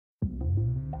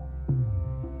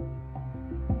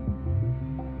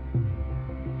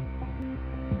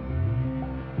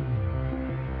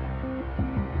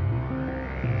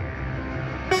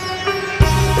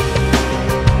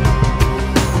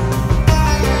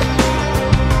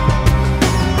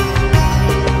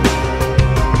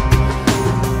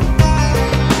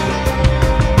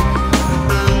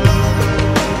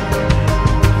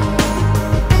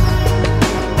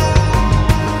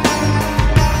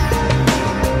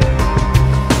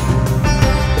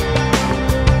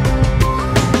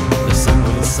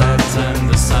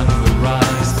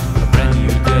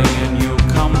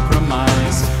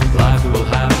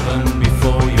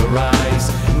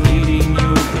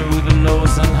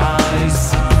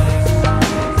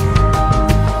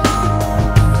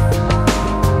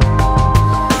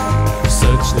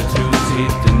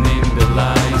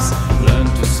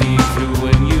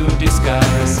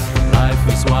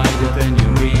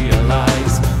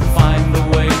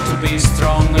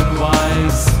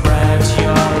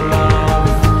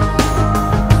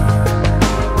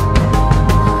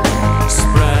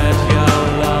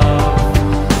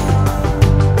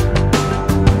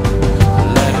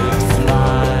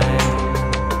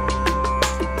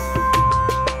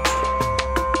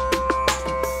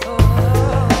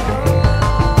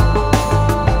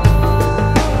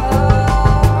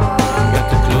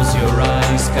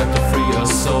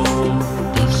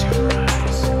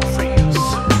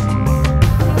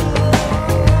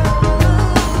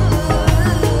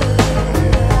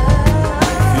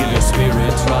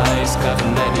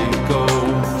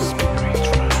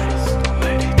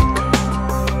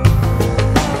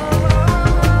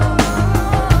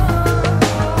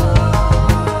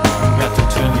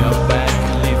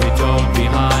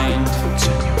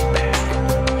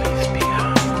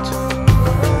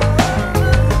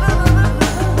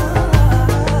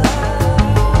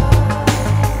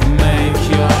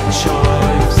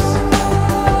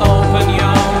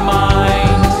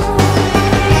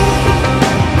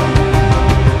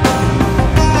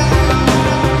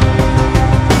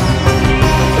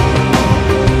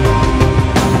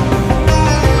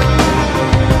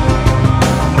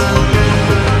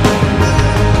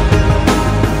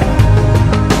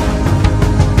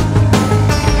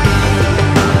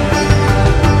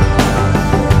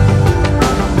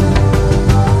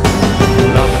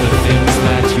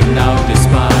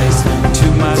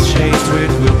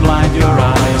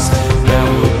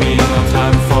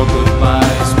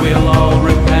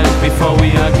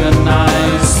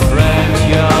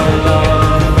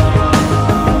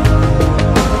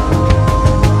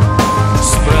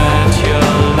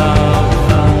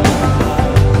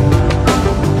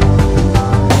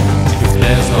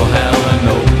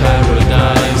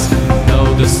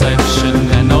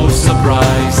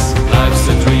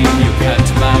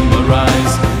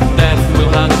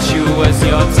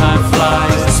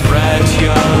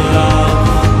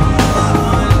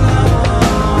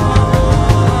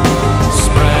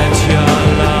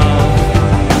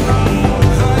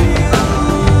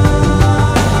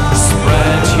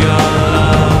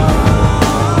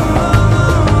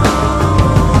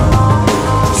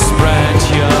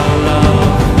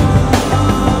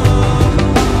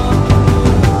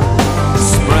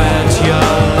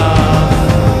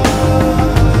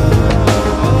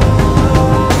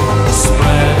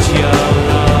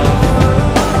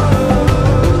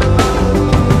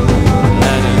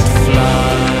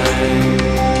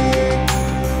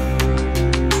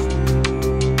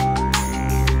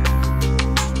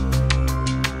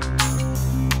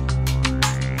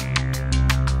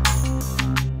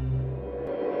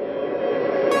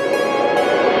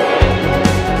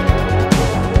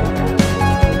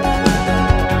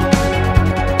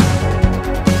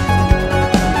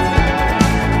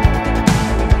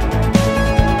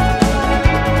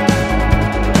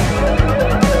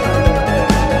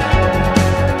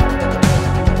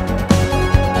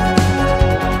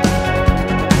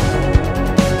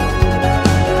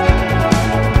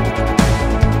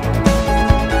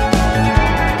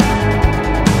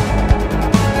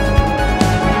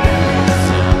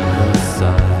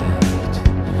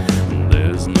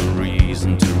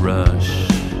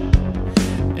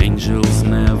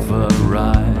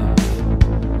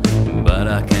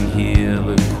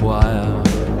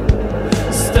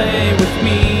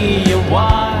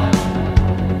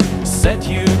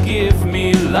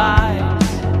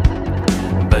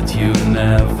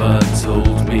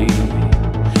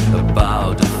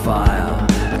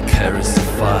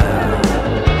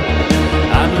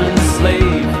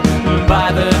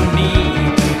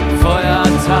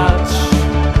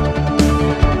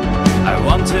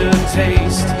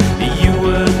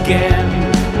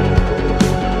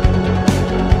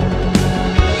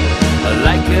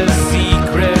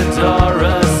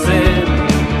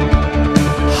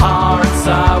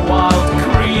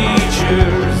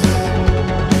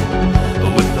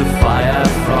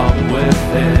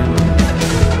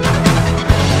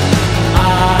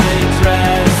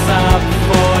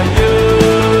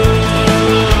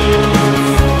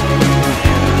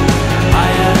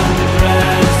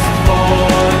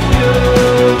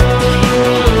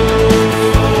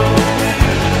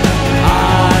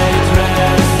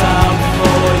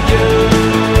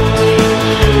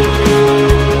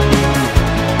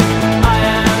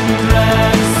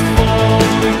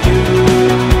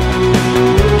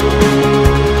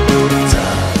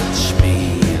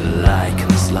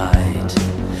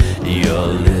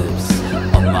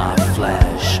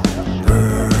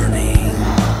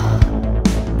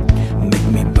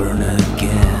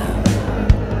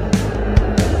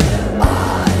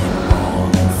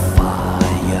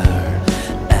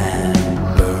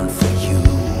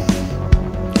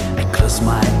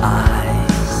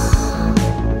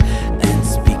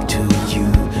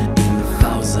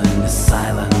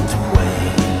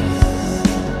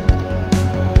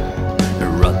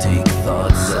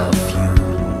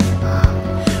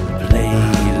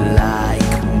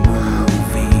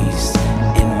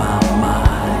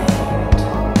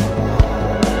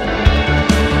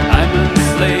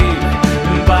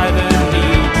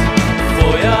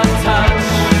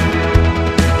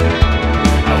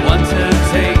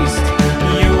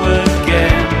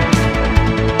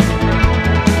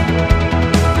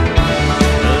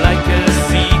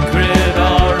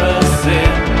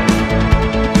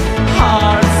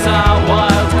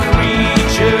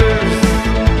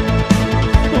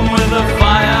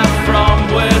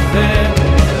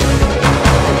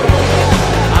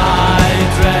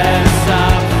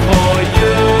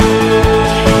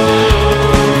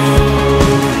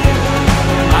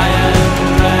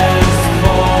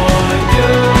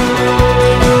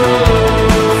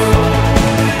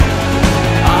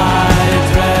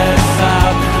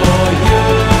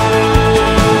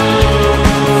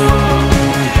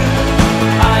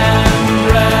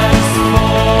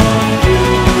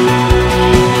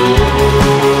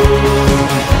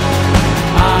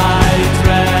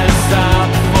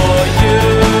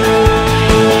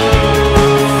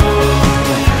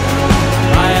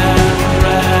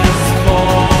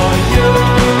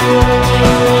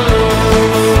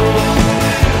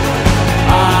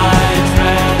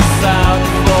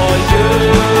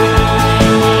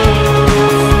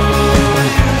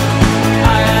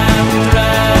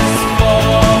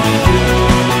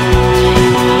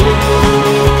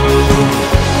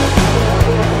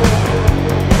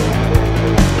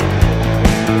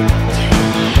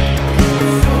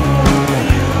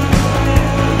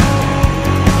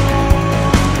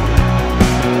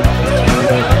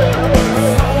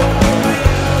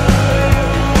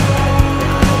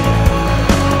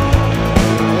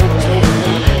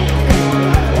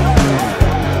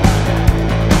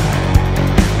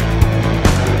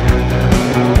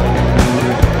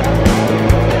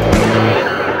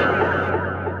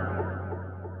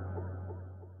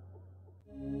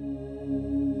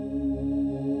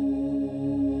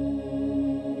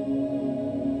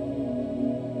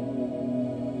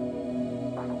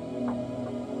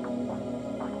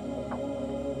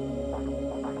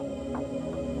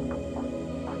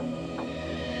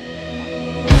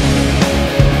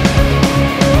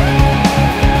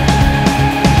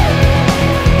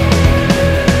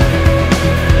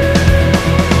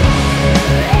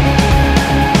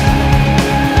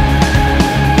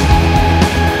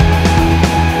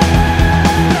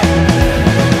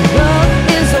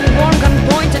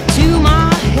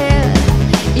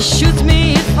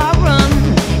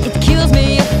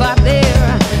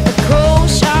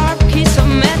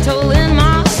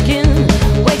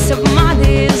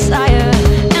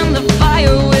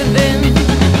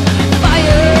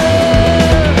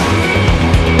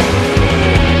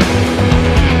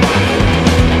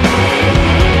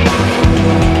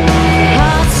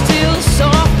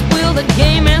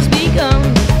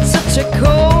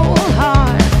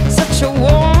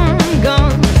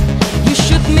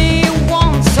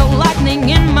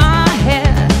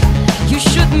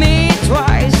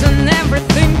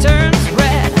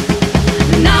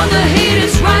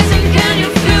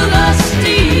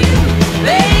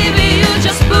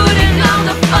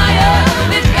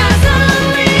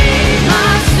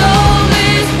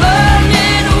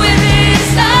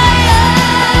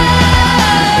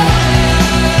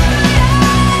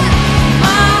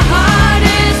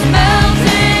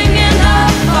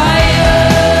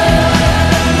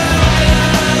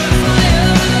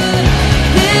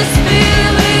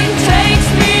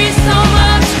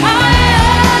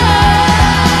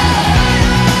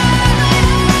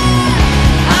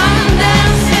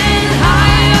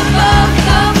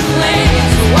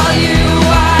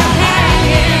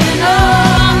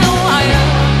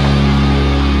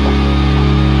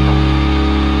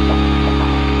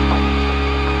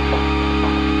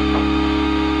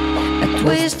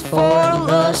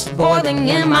boiling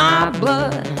in my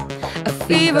blood. A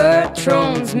fever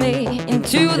throws me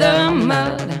into the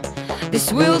mud.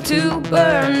 This will to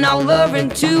burn our love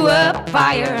into a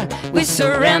fire. We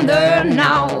surrender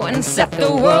now and set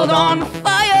the world on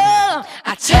fire.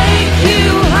 I take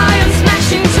you high and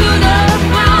smash into the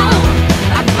ground.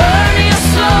 I burn your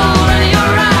soul and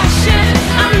your ashes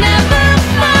I never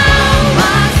found.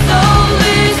 My soul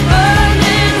is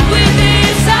burning with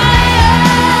desire.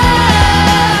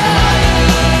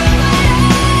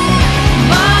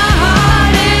 My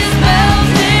heart is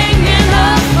melting in the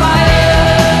fire.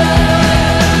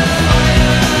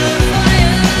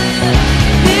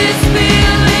 This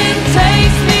feeling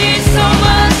takes me so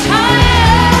much higher.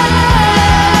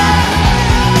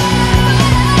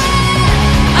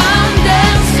 I'm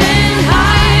dancing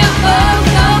high above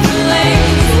the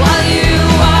flames while you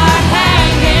are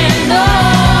hanging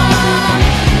on.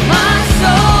 My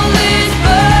soul is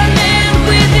burning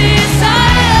with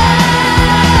desire.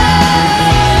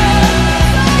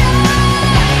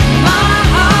 My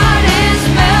heart is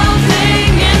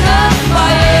melting in the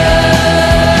fire.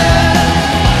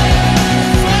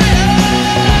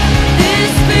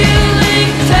 This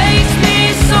feeling takes me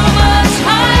so much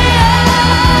higher.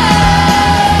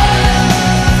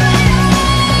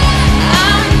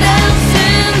 I'm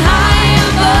dancing high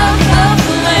above the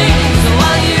flames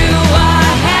while you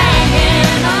are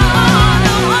hanging on.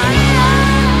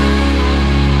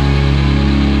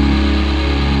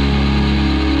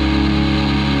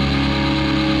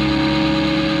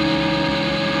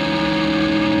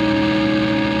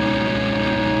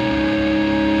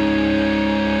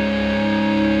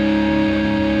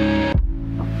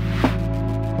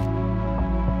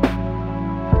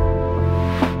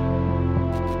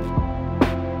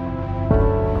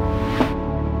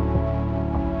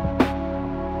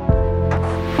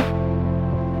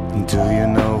 Do you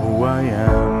know who I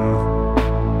am?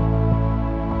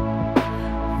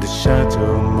 The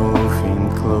shadow moving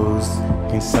close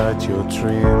inside your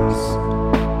dreams.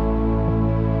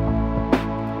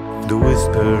 The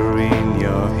whisper in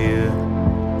your ear,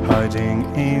 hiding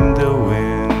in the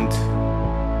wind.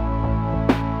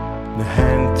 The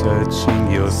hand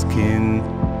touching your skin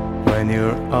when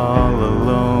you're all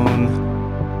alone.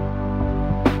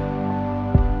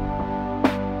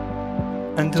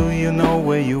 And do you know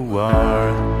where you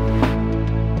are?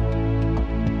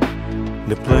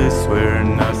 The place where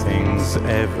nothing's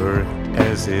ever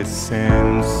as it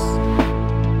seems.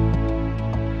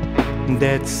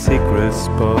 That secret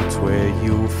spot where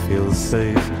you feel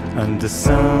safe under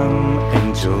some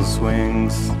angel's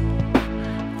wings.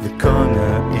 The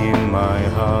corner in my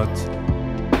heart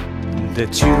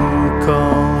that you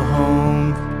call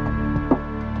home.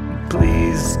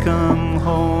 Please come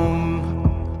home.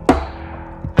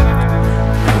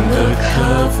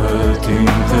 Covered in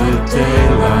the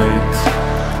daylight,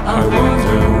 I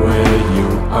wonder where you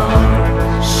are,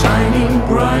 shining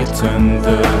bright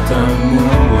under the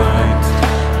moonlight.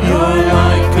 You're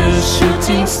like a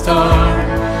shooting star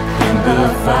in the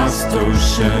vast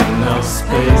ocean of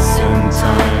space and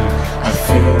time. I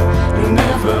feel you're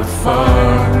never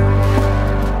far.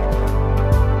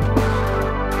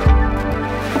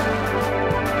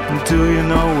 Do you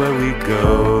know where we go?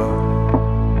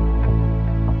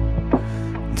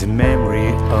 The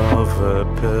memory of a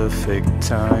perfect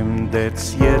time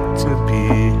that's yet to be.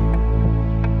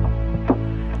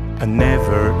 A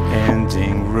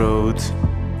never-ending road,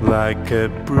 like a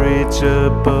bridge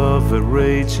above a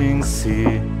raging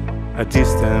sea. A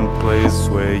distant place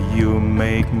where you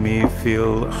make me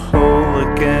feel whole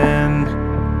again.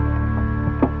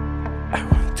 I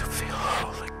want to feel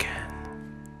whole again.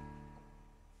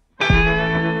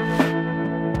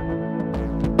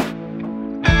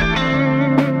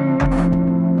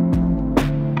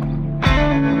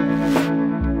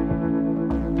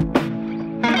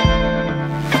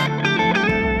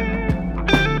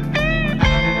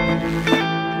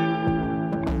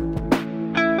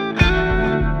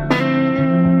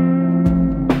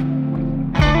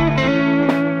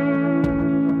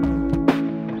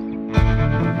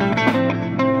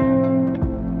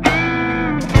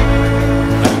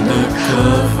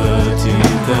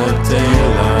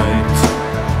 Daylight,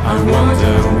 I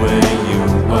wonder where you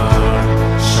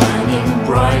are, shining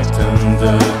bright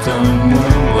under the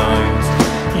moonlight.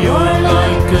 You're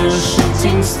like a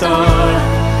shooting star,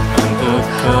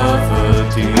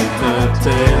 undercovered in the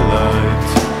daylight.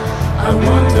 I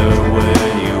wonder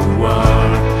where you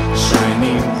are,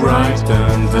 shining bright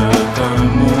under the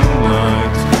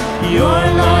moonlight. You're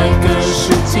like a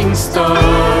shooting star.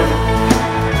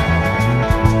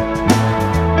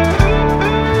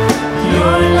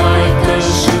 You're like a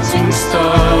shooting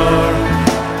star.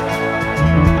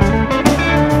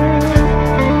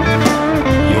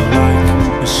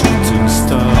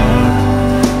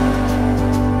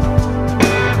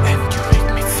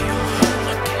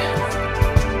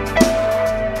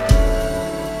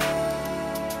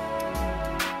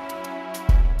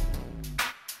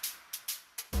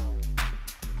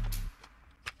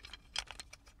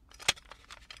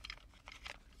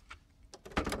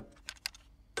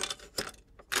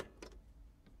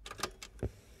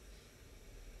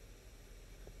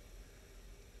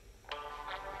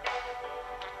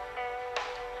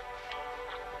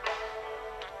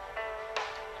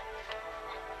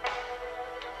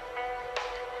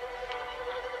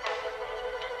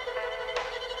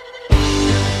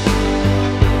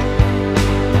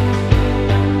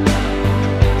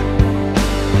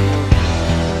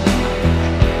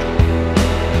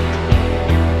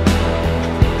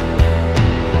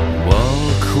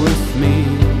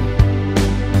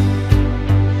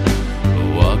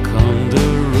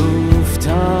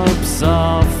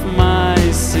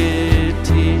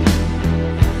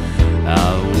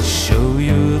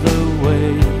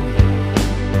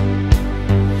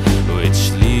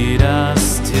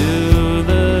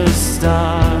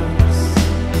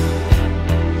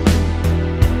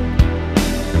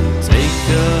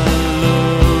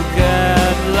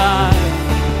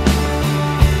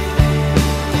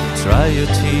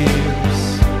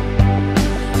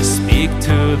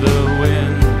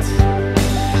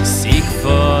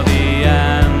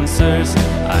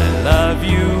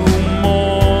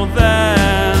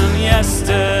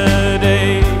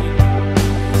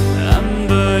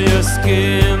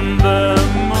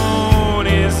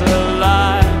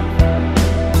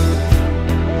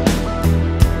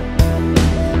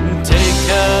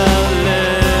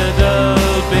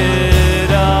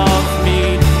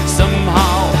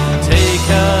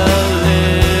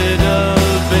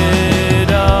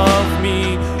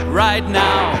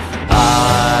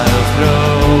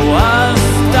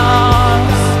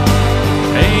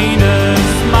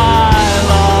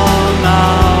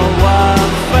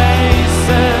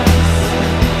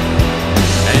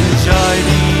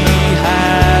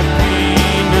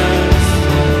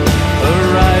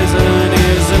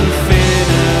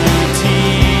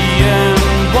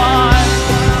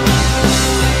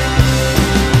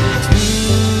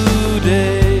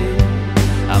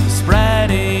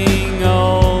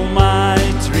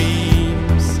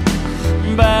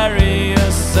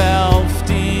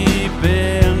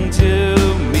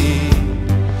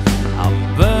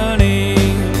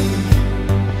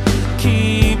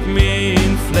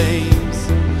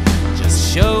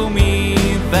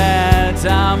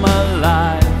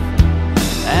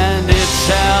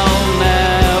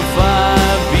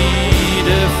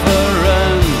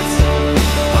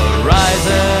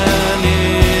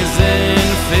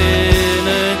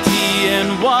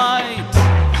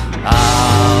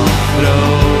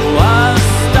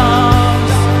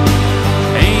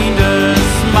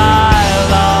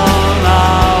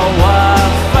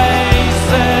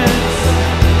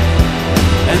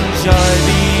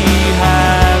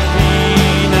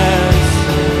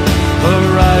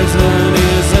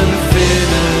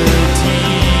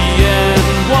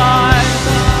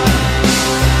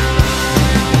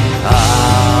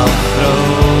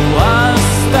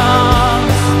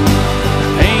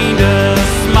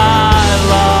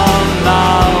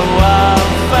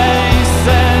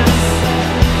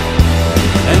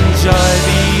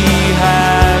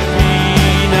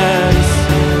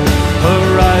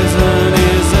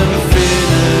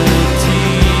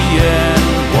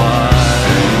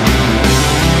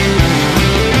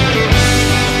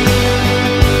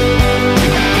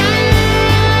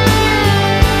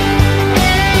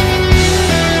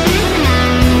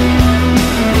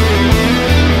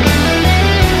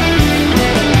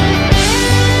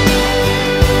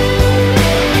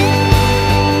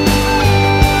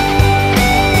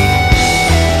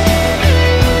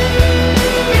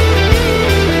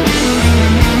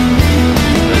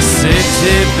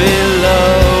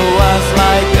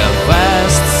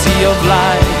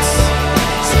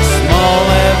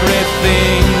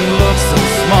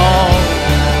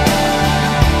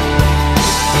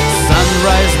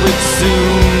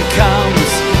 soon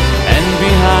comes, and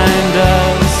behind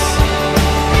us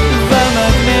the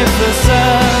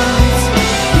magnificent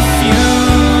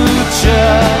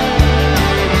future.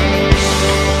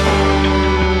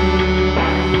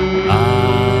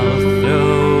 I'll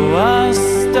throw us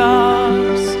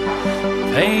stars,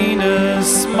 paint a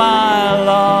smile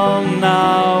on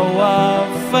our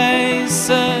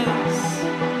faces,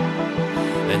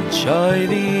 enjoy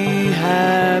the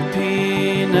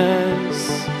happiness.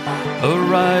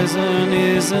 Horizon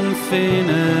is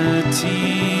infinity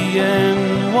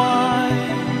and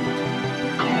wide.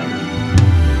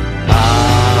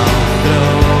 I'll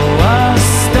throw us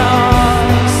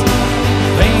stars,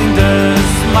 paint a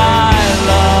smile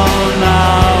on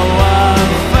our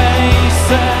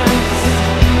faces,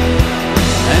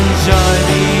 enjoy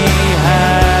the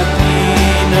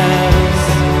happiness.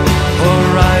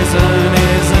 Horizon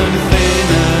is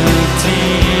infinity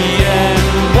and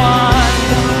wide.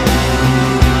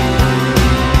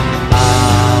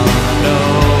 I'll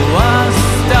throw us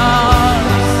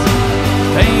stars,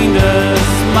 paint a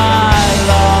smile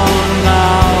on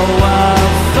our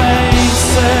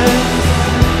faces,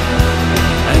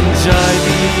 enjoy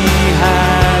the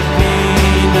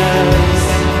happiness.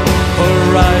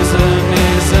 Horizon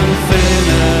is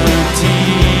infinity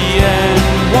and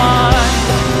wide.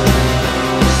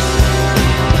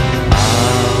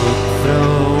 I'll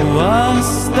throw us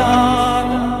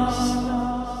stars.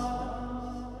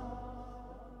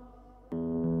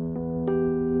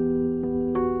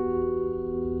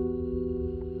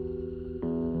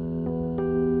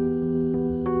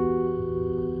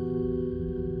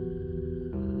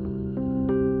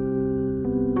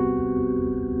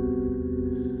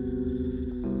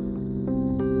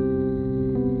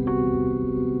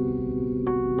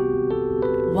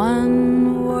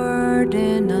 One word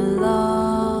in a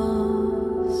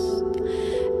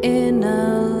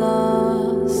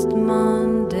lost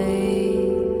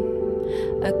Monday,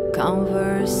 a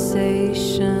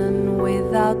conversation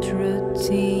without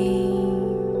routine.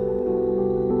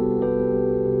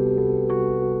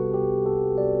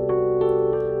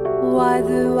 Why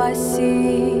do I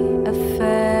see a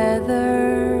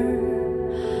feather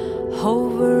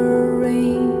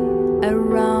hovering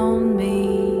around me?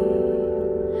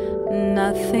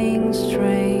 Nothing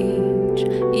strange,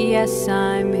 yes,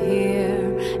 I'm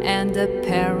here, and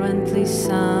apparently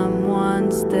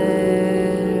someone's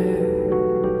there.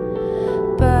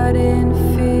 But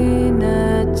infinity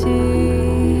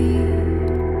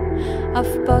of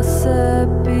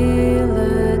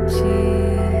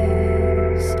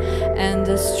possibilities, and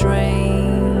a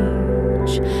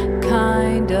strange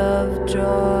kind of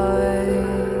joy.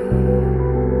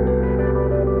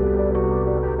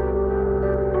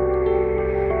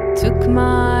 Took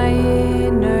my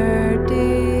inner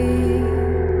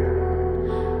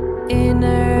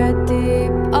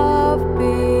deep of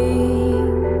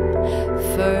being,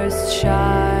 first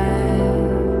shy,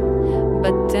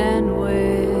 but then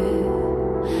with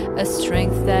a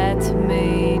strength that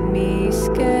made me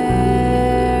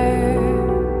scared.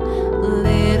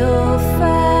 Little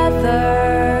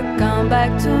feather, come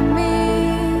back to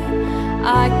me.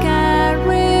 I can't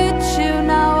reach you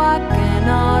now, I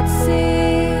cannot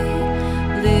see.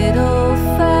 Little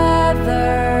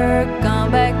feather,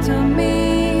 come back to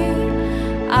me.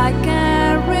 I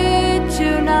can't reach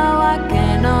you now, I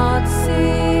cannot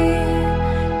see.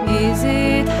 Is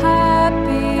it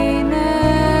happiness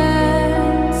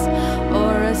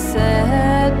or a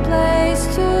sad place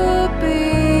to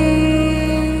be?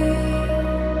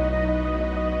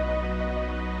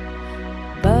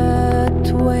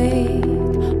 But wait,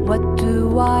 what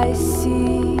do I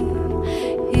see?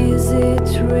 Is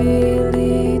it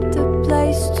really the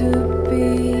place to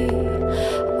be?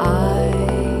 I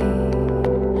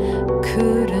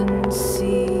couldn't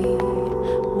see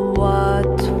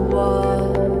what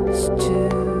was to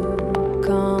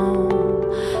come.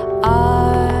 I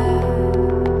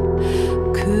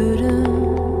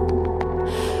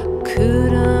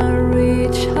couldn't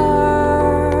reach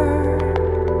her.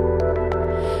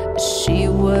 She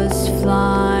was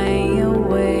flying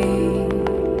away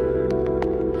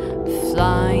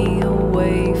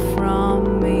from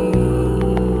me.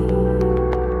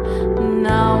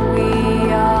 Now we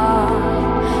are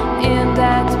in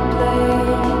that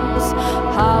place.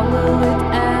 How will it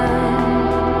end?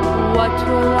 What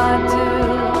will I do?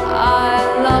 I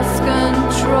lost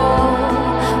control.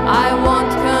 I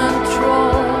want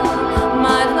control.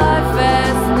 My life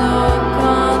has no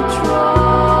control.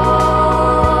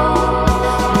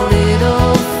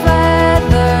 Little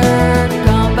feather,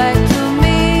 come back to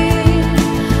me.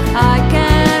 I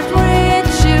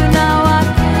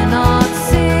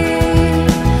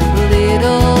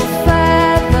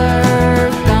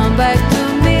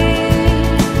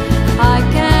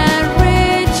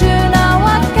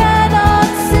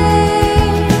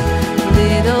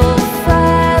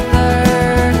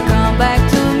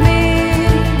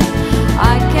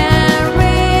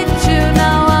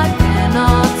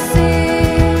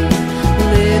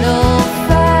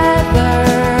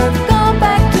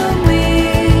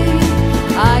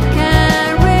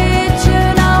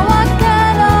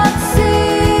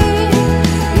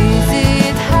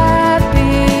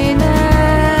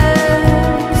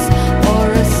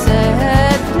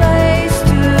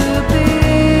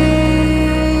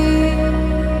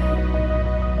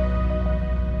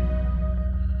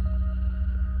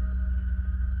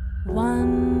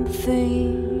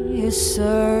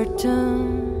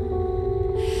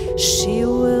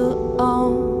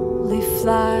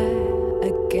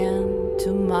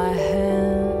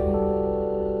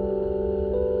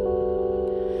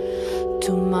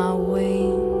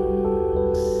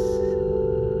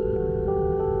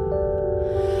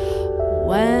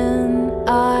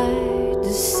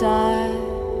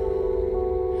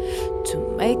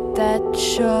make that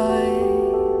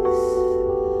choice.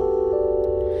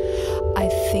 I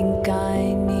think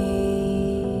I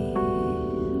need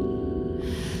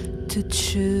to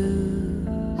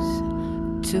choose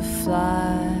to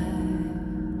fly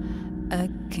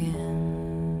again.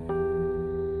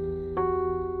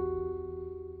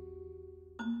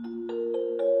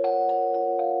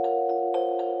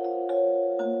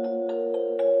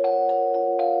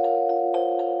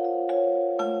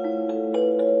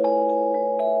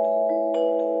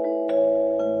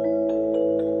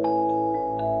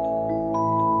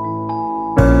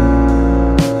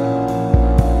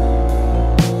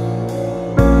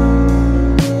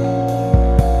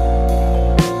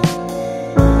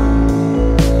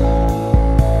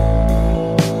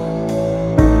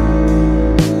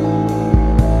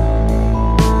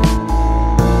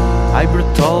 I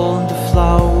brought all the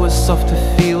flowers of the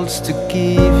fields to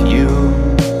give you,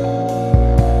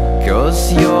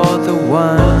 'cause you're the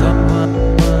one.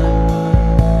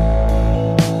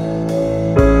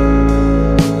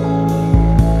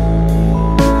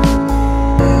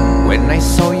 When I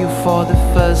saw you for the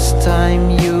first time,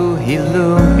 you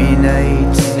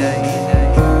illuminate,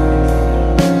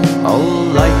 oh,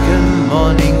 like a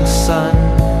morning sun.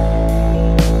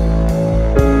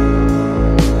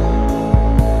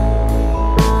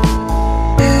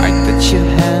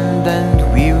 Your hand and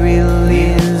we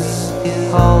release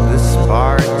all the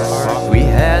sparks we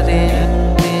had in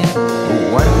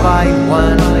one by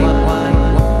one.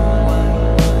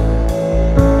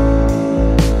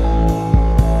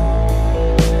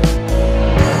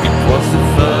 It was the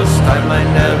first time I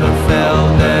never felt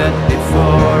that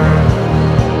before.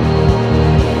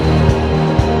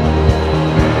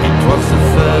 It was the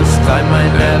first time I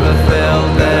never felt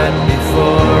that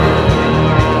before.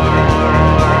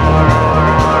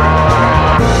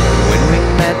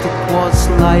 Was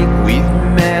like we'd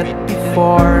met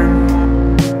before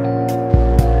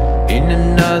in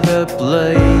another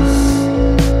place.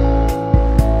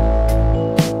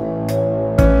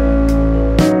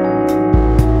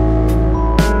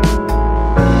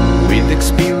 We'd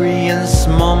experienced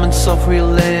moments of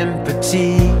real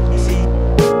empathy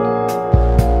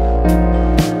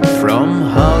from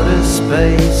outer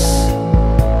space.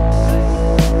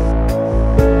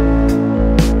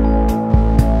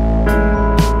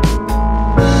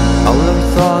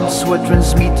 Were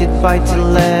transmitted by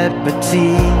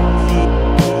telepathy,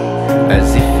 as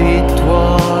if it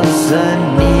was a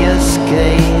nearest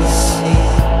case.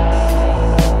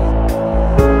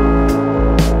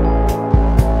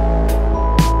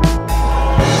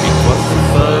 It was the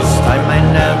first time I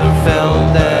never felt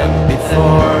that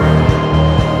before.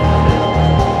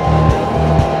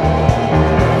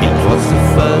 It was the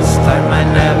first time I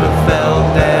never felt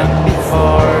that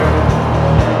before.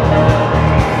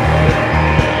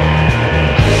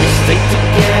 Stay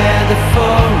together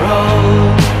for all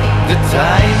the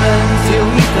time until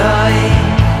we die.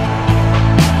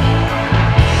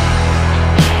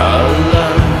 Our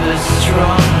love is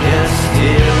stronger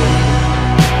still.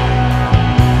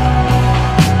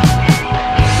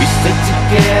 We stay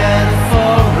together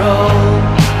for all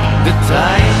the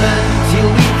time until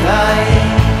we die.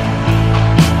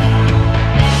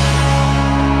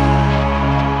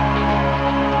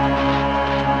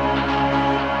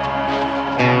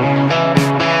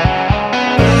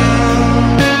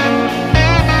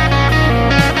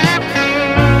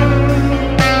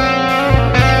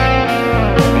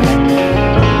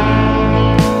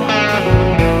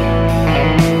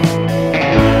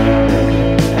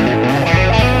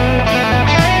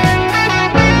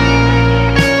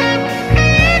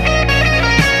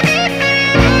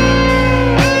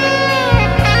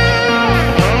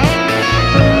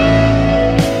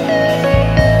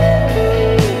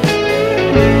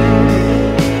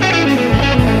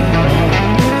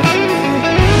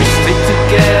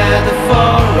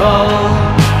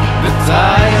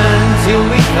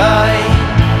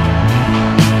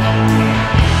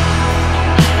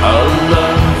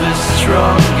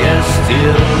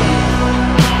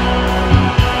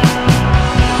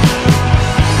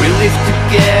 We live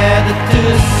together to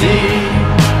see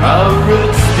our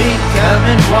roots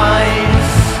becoming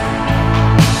wise.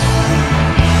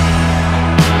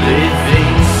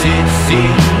 Living seeds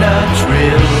in a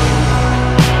drill.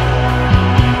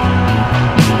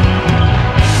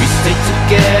 We stay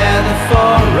together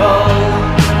for all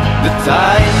the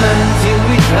time until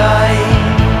we die.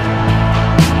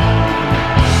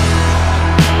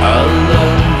 Our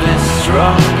love is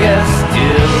stronger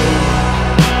still.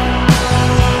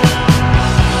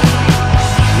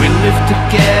 We live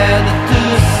together to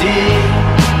see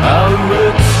our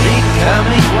roots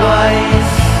becoming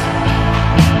wise.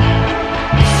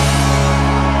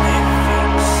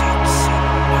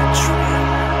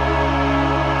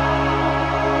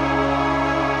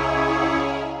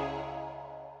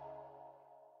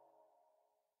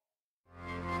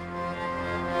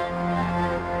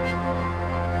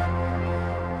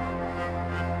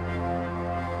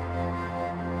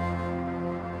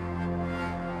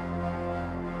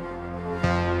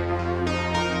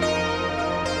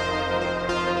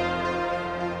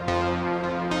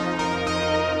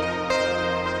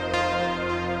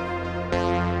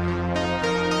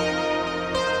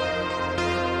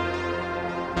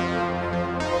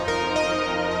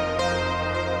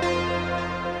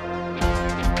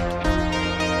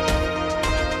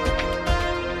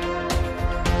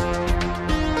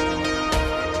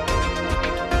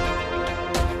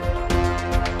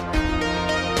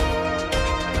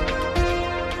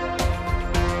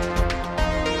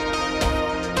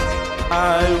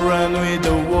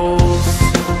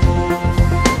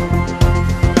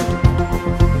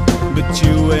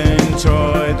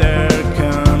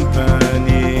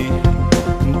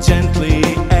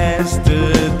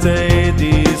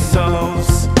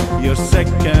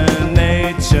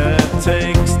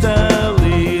 takes the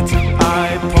lead. I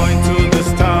point to the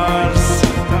stars,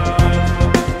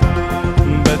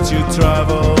 but you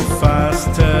travel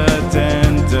faster than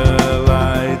the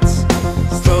lights.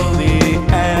 Slowly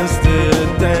as the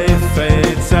day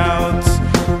fades out,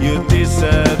 you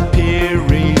disappear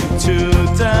into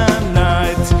the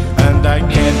night. And I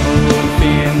can't move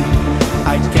in,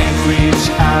 I can't reach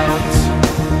out,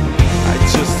 I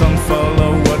just don't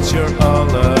follow what you're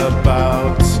all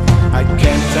about. I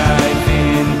can't dive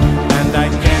in and I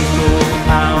can't go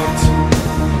out,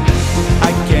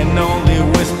 I can only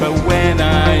whisper when I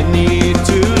need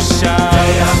to shout.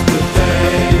 Day after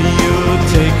day, you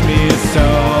take me so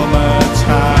much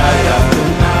higher. Night after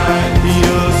night,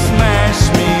 you smash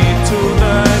me to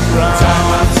the ground. Time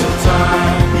after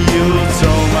time, you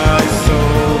throw my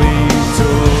soul into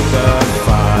the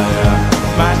fire.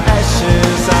 My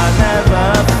ashes are never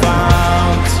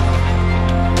found.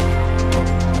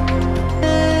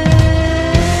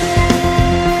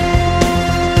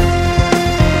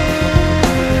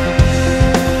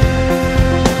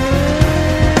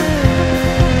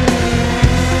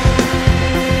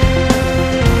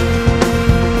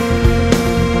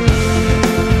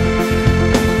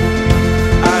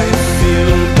 I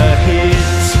feel the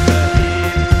heat,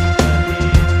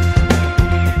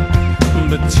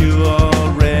 but you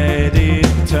already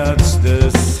touched the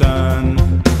sun.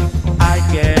 I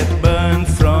get burned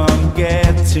from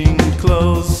getting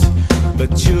close,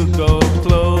 but you go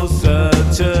closer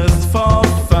just for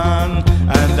fun.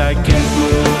 And I can't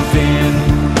move in,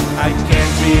 I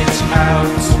can't reach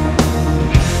out,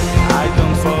 I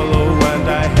don't follow and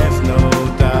I have no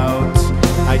doubt.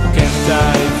 I can't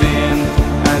dive in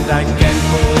and I can't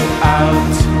move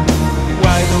out.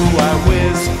 Why do I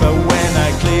whisper when I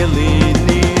clearly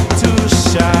need to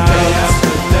shout? Day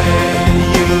after day,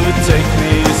 you take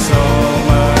me so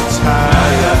much higher.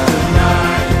 Night after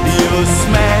night, you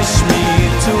smash me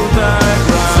to the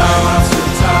ground. Time after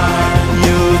time,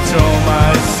 you throw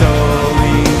my soul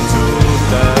into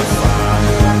the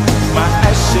fire. My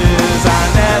ashes are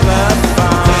never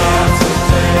found. Day after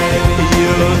day,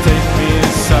 you take me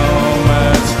so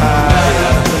much higher. Night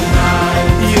after night,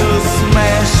 you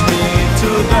smash me to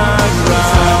the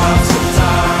ground. Time after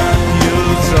time, you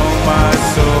throw my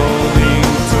soul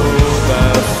into the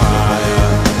fire.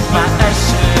 My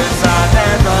ashes are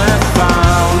never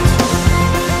found.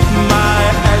 My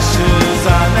ashes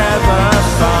are never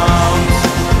found.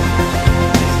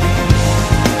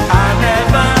 I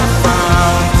never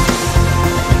found.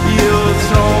 You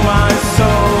throw my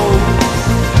soul.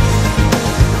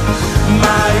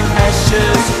 My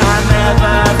ashes are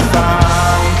never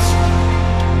found.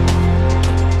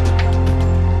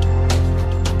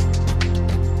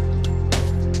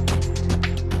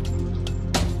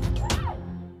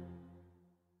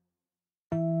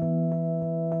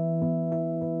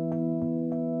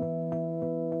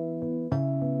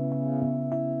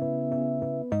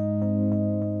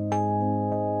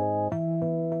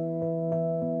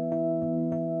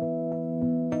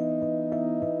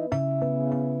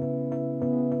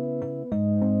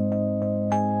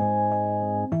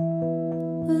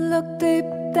 Look deep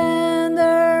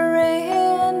tender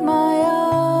in my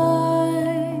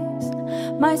eyes.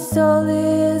 My soul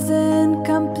is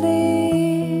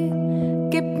incomplete.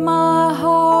 Keep my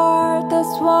heart as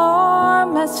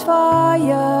warm as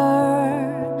fire.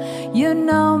 You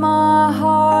know my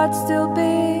heart still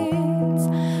beats.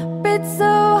 Beats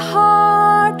so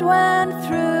hard when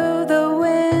through the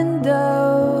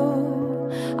window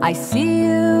I see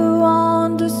you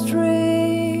on the street.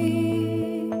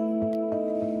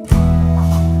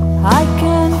 I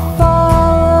can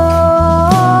follow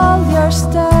all your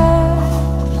steps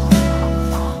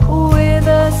with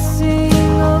a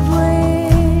single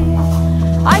breath.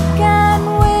 I can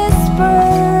whisper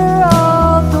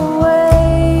all the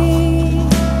way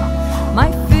my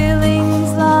feelings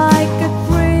like a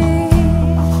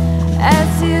breeze as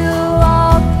you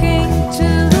walk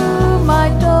into my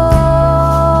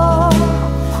door.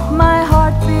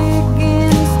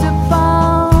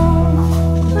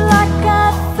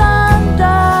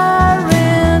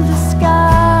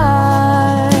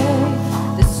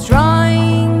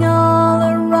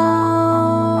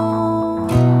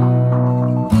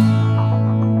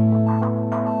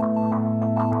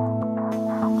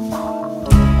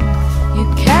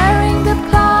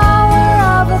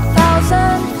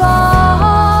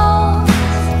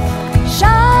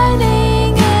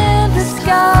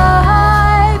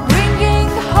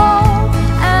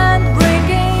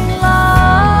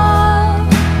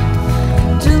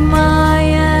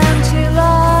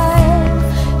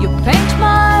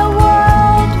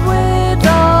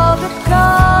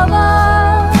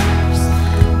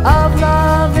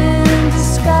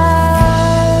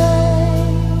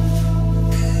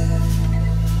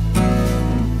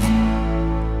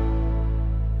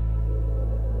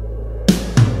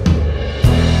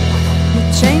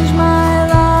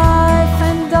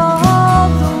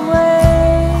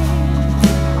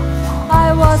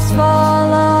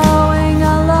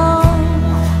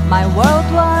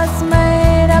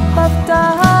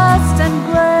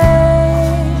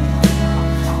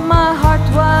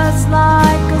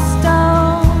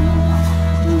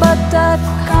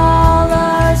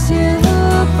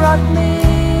 taught me,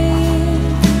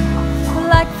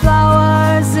 like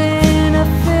flowers in a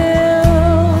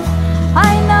field,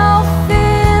 I now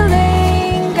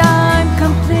feeling I'm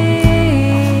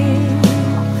complete.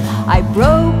 I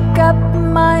broke up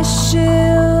my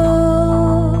shield.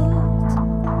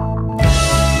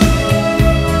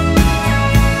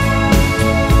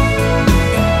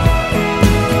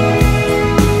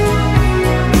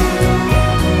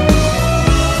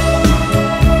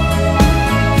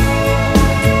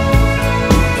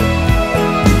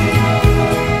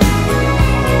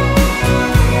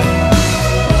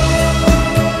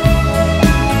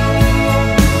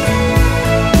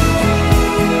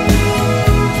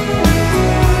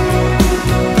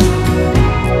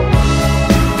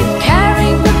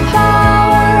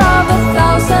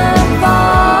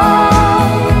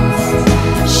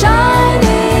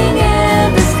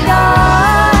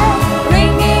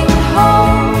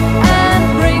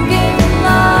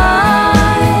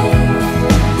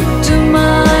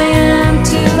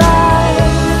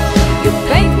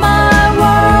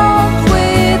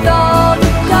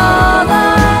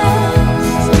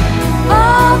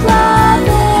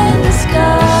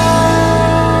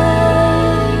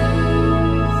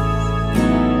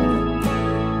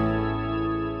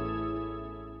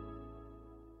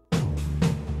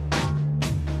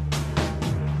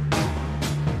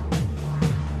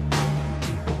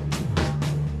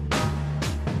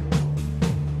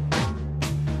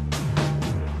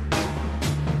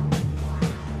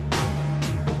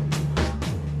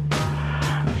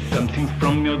 Something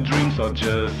from your dreams or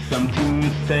just something you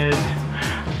said.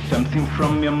 Something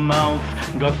from your mouth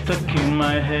got stuck in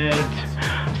my head.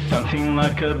 Something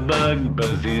like a bug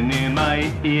buzzing in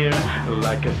my ear,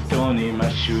 like a stone in my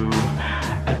shoe,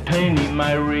 a pain in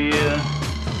my rear.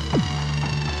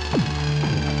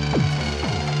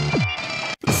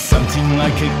 Something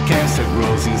like a cancer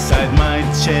grows inside my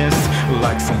chest,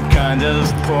 like some kind of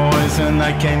poison,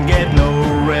 I can't get no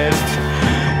rest.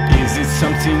 Is it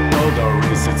something old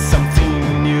or is it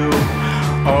something new?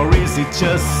 Or is it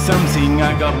just something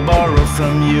I got borrowed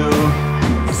from you?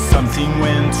 Something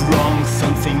went wrong,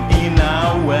 something in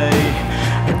our way,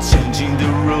 changing the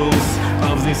rules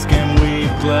of this game we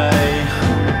play.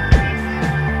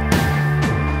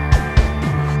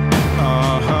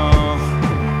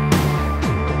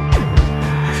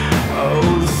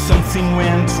 Oh, something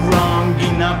went wrong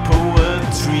in our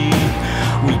poetry.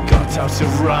 We got out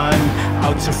of rhyme,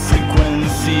 out of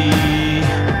frequency.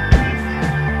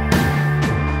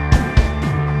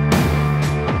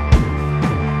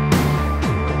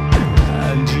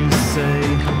 And you say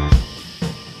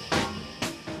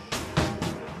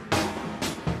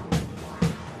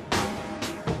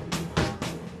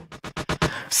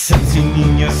something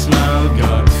in your smile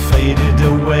got faded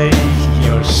away.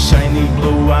 Your shiny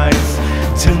blue eyes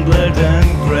turned blurred and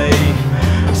grey.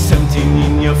 Something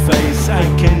in your face I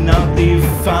cannot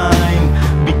define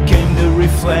became the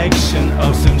reflection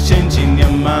of some change in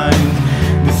your mind.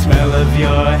 The smell of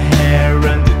your hair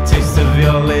and the taste of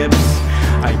your lips,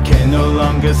 I can no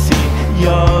longer see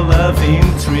your loving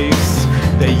tricks.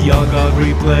 They all got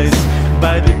replaced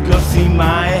by the ghosts in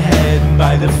my head,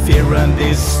 by the fear and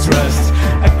distrust,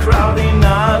 a crowd in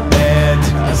our bed.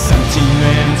 Something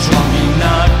went wrong in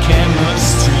our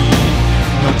chemistry,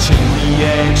 no chain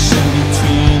reaction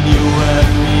between you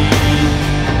and me.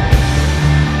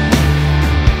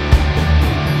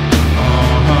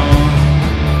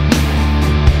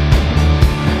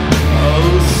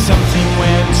 Oh, something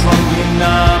went wrong in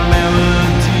our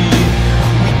melody.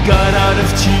 We got out of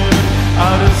tune,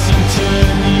 out of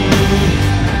synchrony.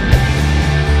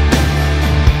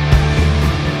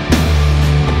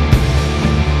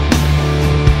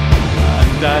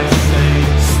 And I say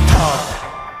stop.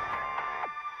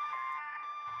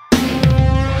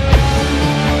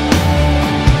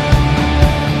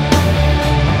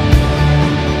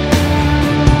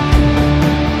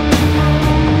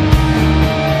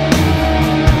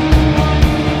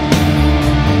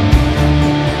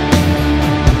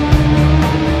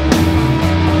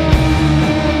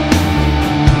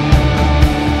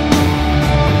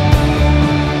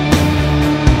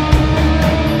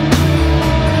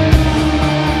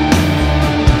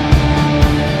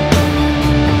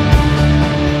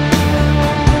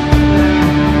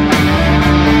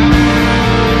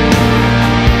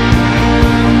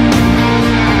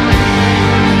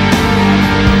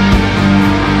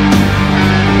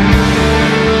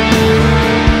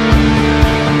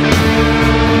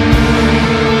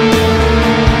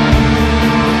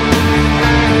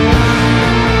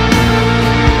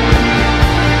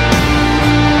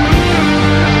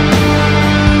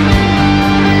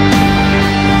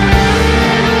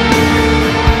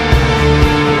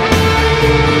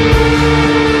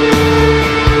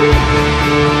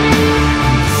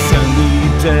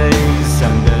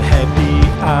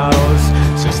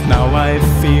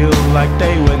 feel like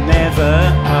they were never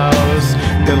ours.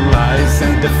 The lies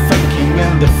and the faking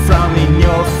and the frown in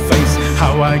your face.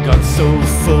 How I got so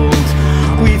fooled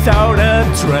without a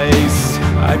trace.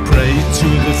 I pray to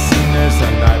the sinners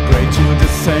and I pray to the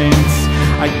saints.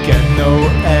 I get no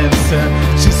answer,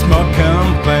 just more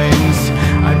complaints.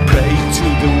 I pray to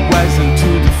the wise and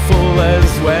to the fool as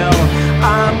well.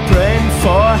 I'm praying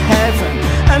for heaven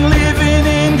and living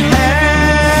in hell.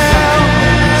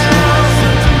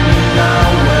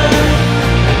 Our way,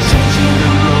 changing the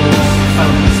rules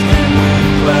of this game we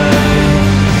play.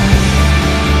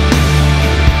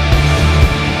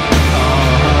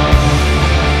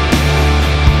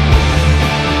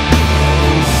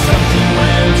 Something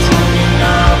went wrong in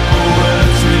our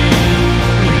poetry.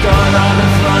 We got out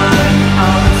of line,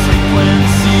 out of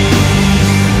frequency.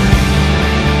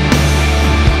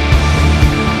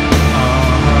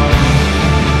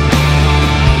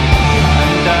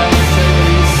 And I say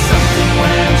something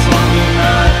went wrong in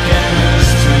our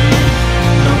chemistry.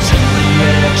 No chain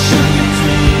reaction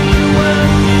between you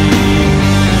and me.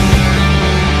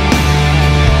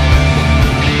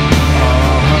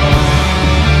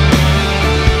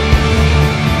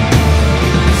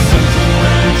 Something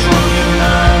went wrong in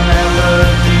our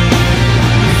melody.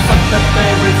 We fucked up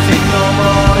everything, no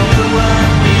more you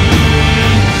and me.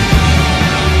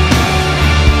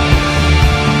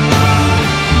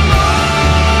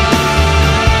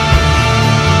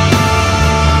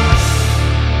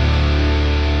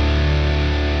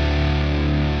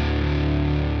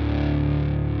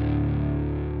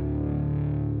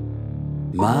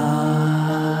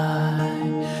 My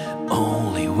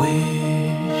only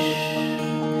wish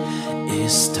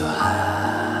is to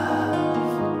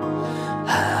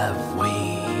have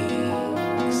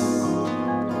wings,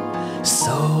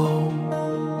 so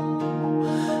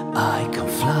I can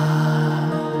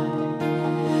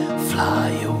fly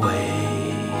away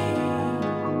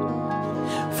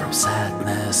from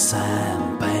sadness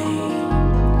and pain.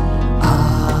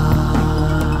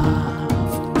 I've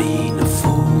been a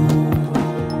fool.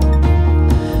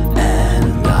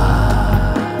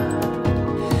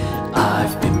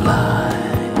 I've been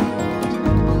blind.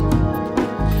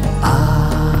 I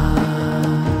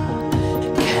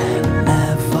can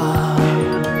never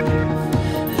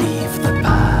leave the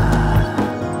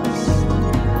past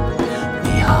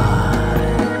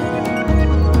behind.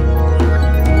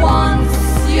 Once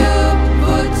you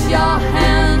put your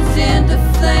hands in the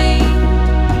flame,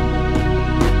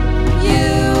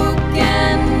 you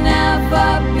can never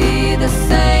be the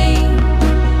same.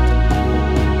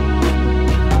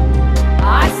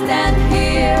 I stand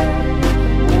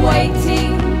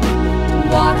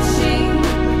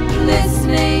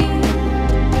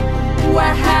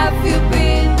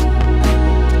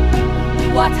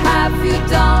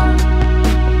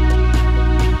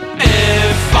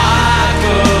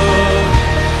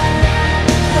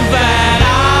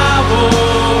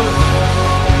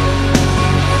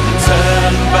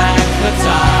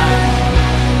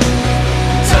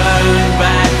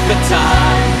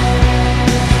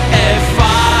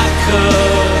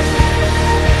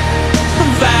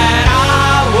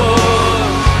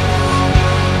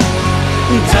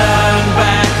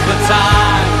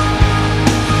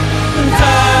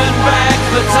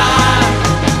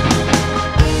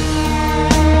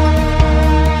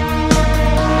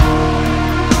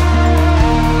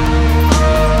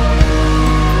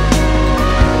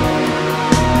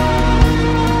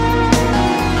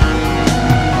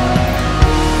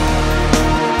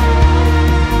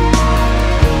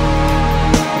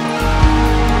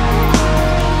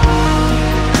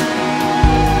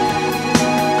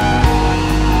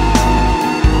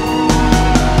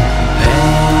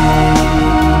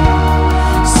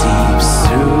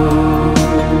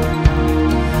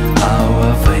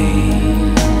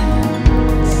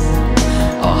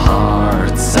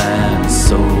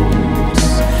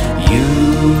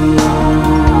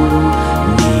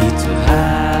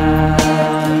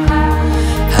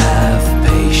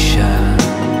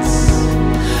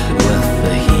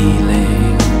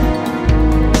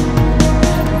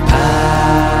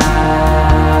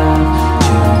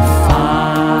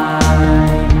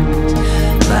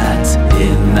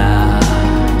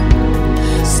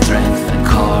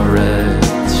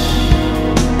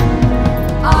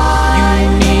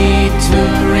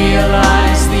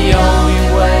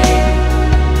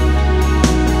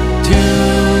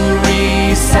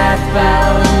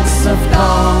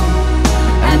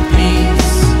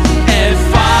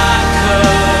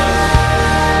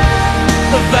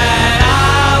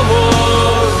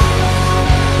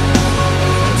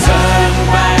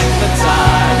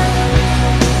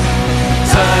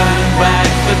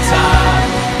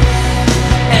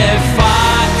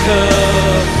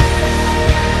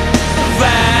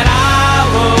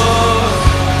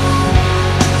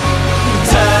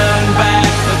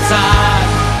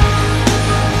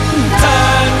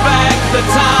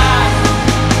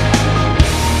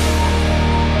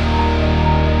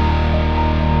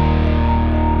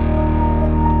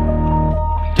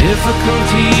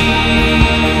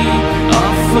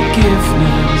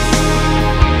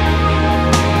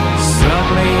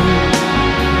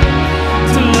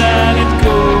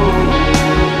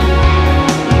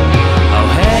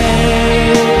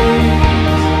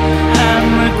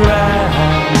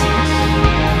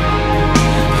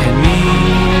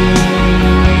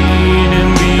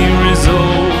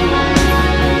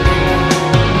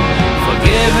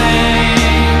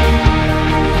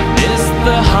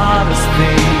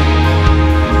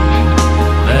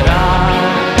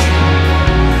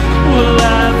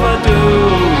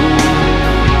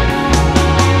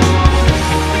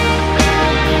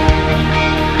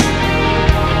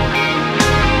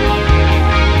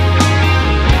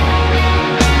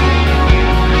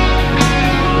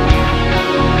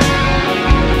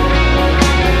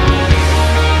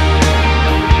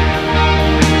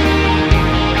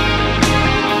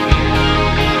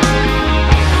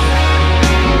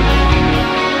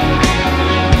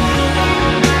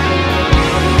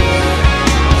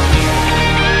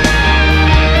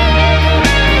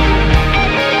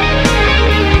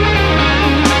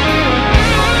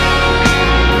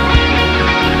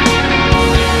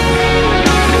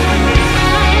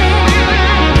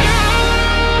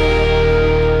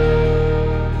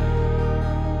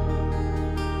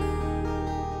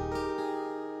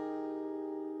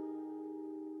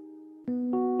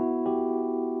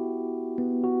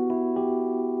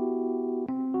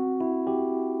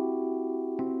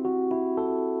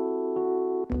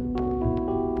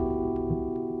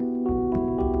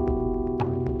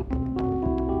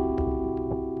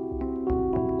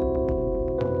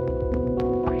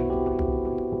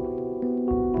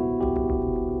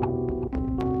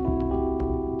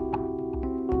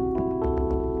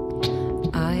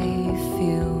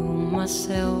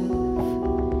myself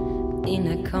in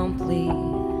a complete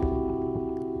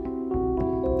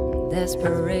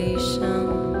desperation,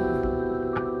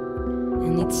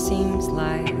 and it seems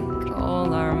like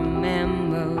all our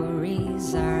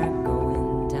memories are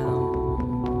going down.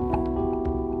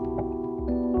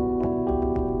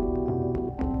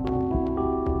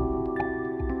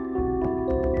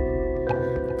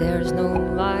 There's no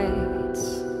lights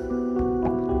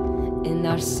in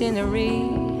our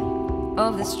scenery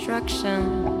of destruction,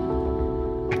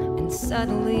 and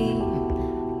suddenly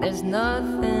there's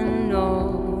nothing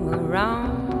all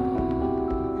around.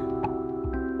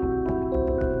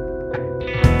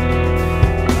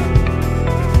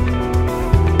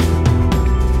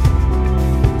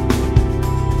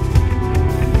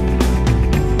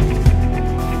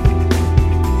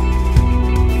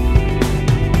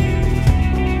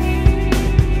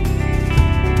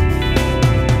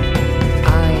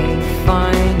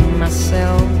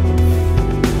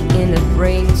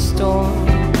 Brainstorm,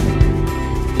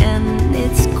 and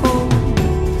it's cold.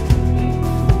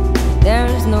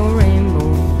 There's no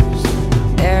rainbows,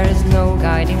 there's no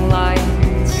guiding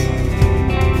lights.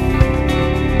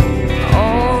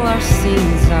 All our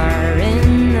scenes are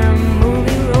in a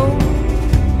movie road.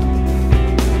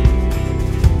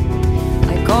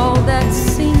 I call that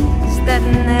scenes that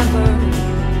never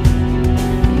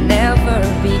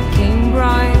became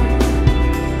bright,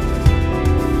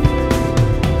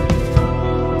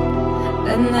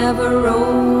 that never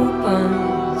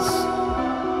opens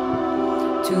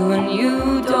to a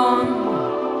new dawn,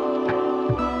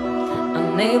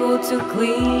 unable to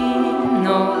clean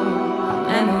all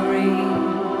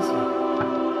memories,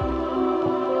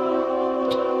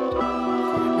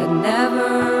 that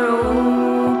never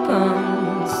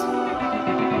opens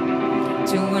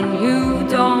to a new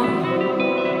dawn.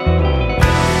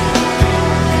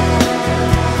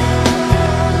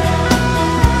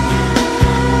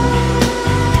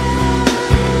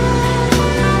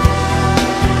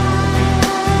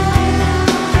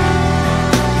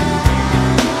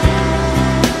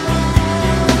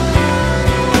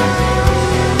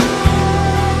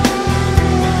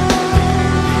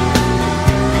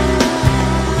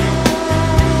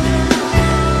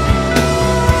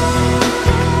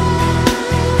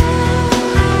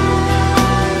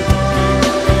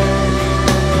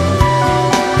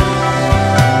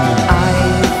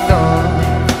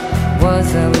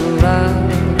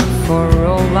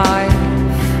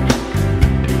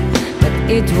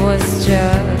 It was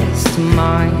just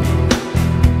my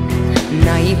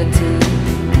naivety,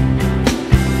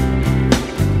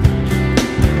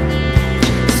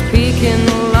 speaking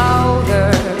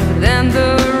louder than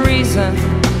the reason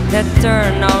that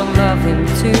turned our love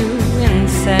into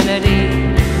insanity,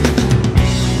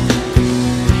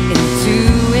 into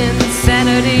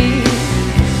insanity.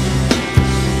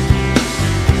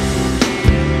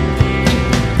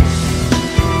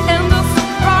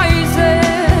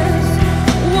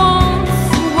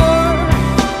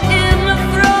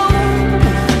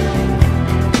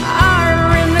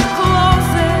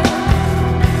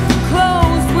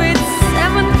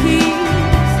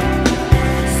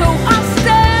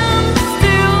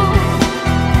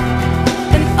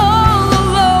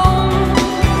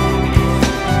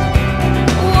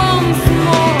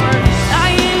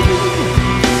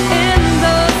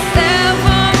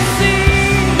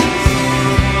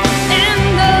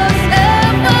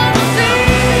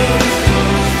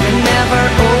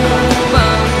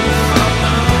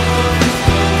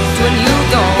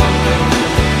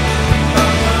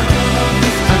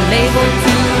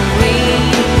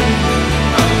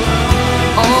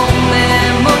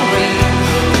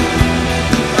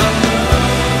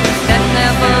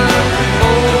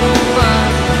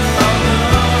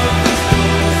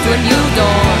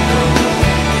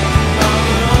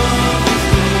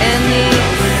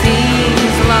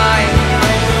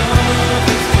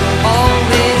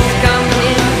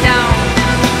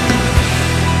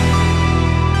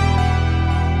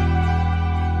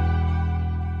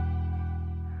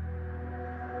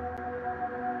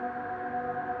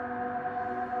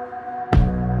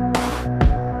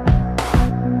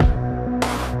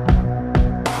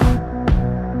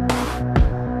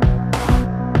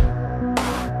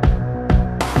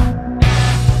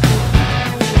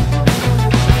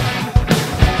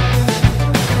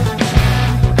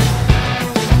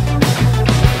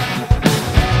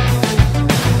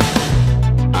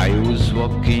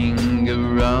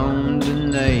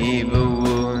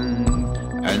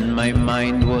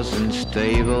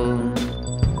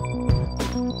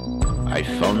 I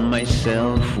found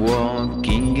myself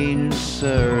walking in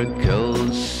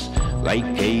circles like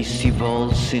AC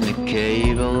volts in a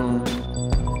cable.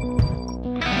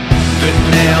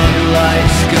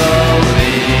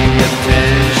 calling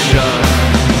attention.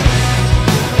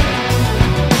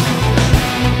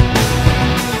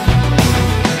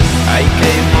 I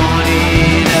came on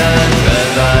in another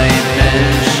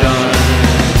dimension.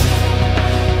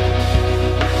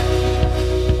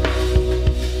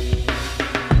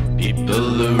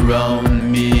 People around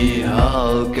me,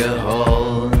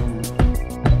 alcohol.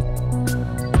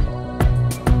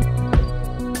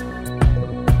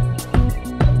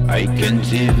 I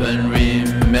can't even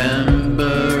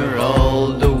remember all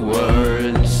the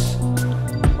words.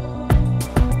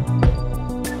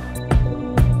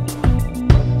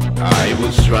 I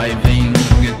was driving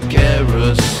a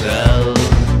carousel.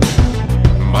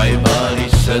 My body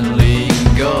suddenly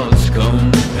got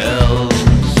compelled.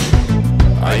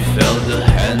 I felt a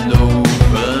hand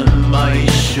over my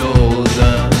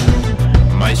shoulder.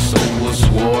 My soul was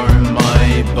warm,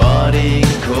 my body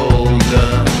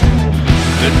colder.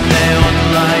 The neon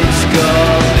lights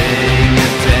calling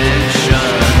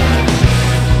attention.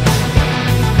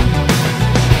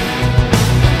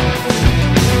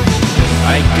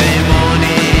 I came on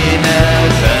in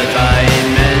another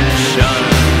dimension.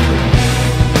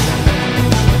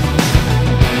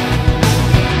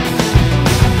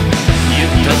 You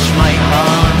touched my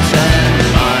heart and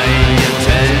my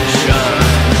attention.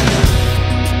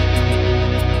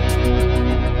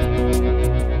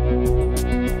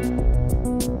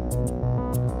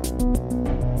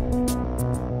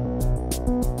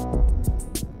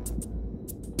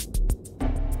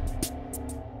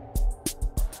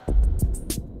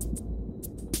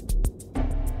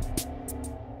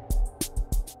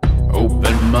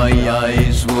 Open my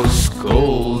eyes, was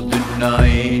cold the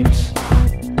night.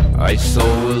 I saw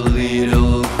a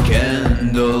little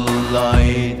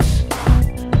candlelight,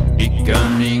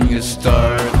 becoming a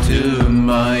star to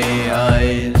my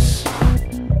eyes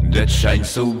that shine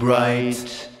so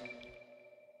bright.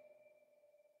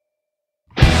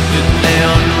 The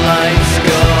neon lights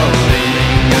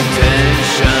calling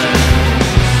attention.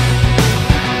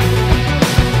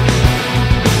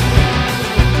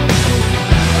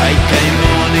 I came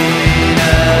on in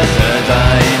another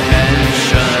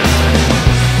dimension.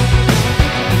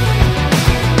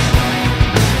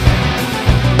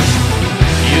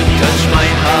 You touched my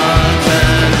heart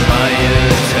and my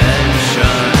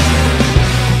attention.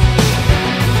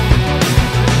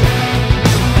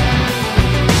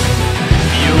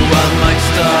 You are my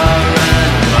star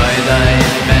and my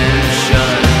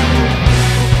dimension.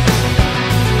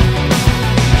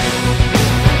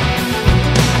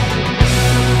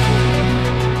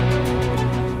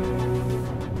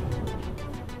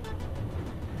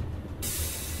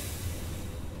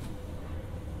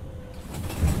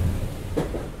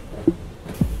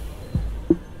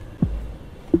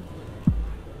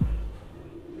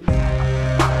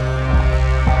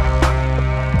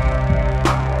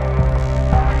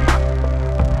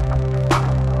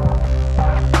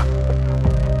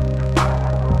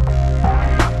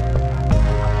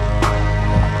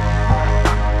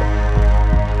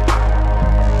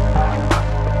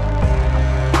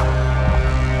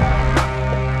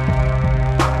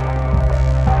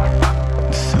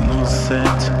 Sun will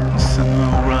set, sun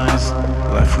will rise.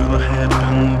 Life will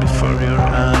happen before your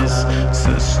eyes.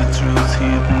 Search the truth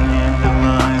hidden in the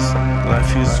lies.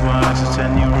 Life is wiser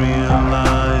than you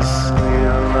realize.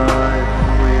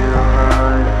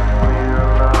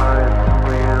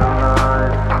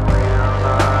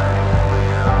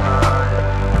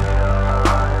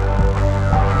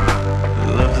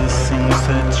 Love the things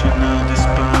that you now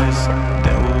despise.